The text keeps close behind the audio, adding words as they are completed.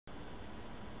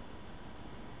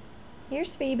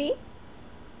Here's Phoebe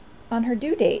on her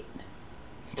due date.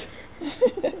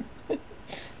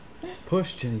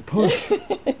 Push, Jenny, push!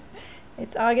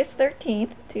 It's August 13th,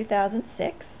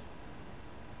 2006.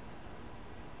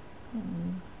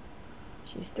 And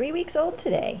she's 3 weeks old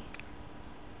today.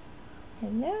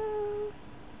 Hello,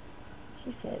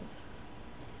 she says.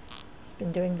 She's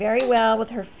been doing very well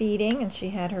with her feeding, and she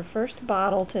had her first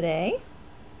bottle today.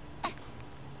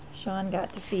 Sean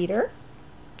got to feed her.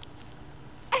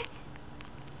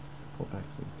 Pull back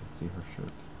so you can see her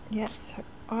shirt. Yes, her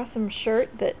awesome shirt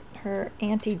that her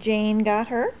Auntie Jane got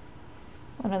her.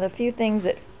 One of the few things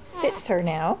that fits her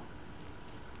now,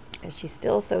 because she's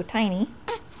still so tiny.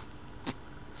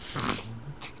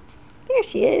 There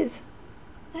she is.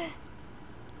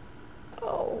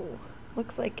 Oh,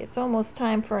 looks like it's almost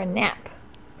time for a nap.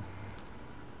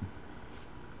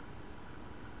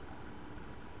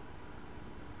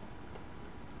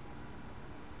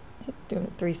 Doing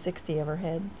a 360 of her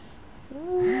head.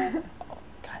 Oh,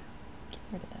 God, get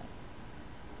rid of that.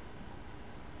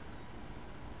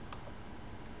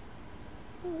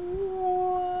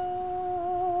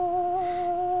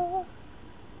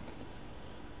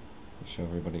 Show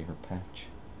everybody her patch.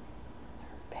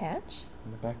 Her patch?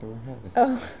 On the back of her head.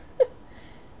 Oh.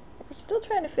 We're still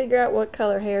trying to figure out what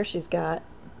color hair she's got.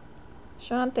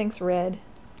 Sean thinks red.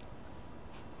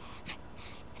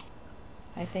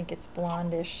 I think it's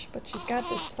blondish, but she's got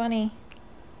this funny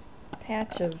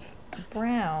patch of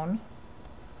brown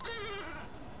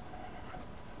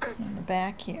in the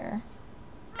back here.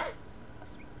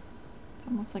 It's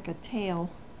almost like a tail.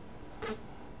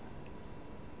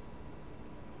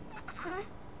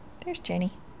 There's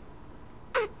Jenny.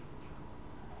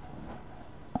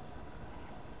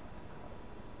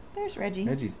 There's Reggie.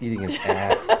 Reggie's eating his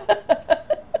ass.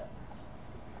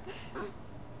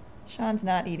 Sean's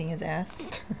not eating his ass.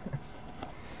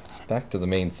 Back to the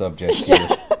main subject here.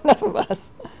 Yeah, enough of us.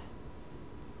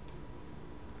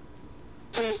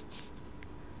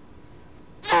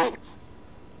 Why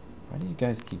do you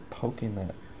guys keep poking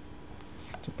that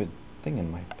stupid thing in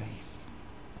my face?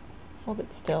 Hold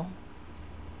it still.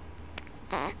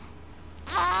 That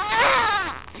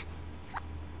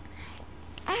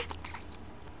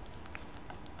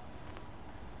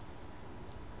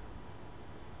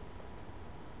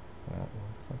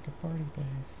looks like a party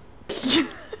face.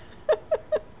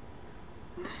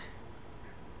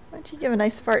 Why don't you give a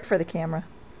nice fart for the camera?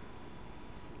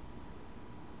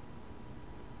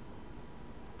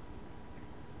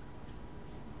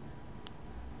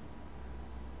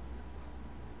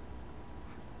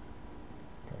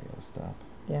 Probably gotta stop.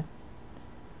 Yeah.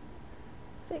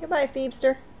 Say goodbye,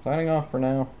 Phoebester. Signing off for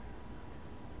now.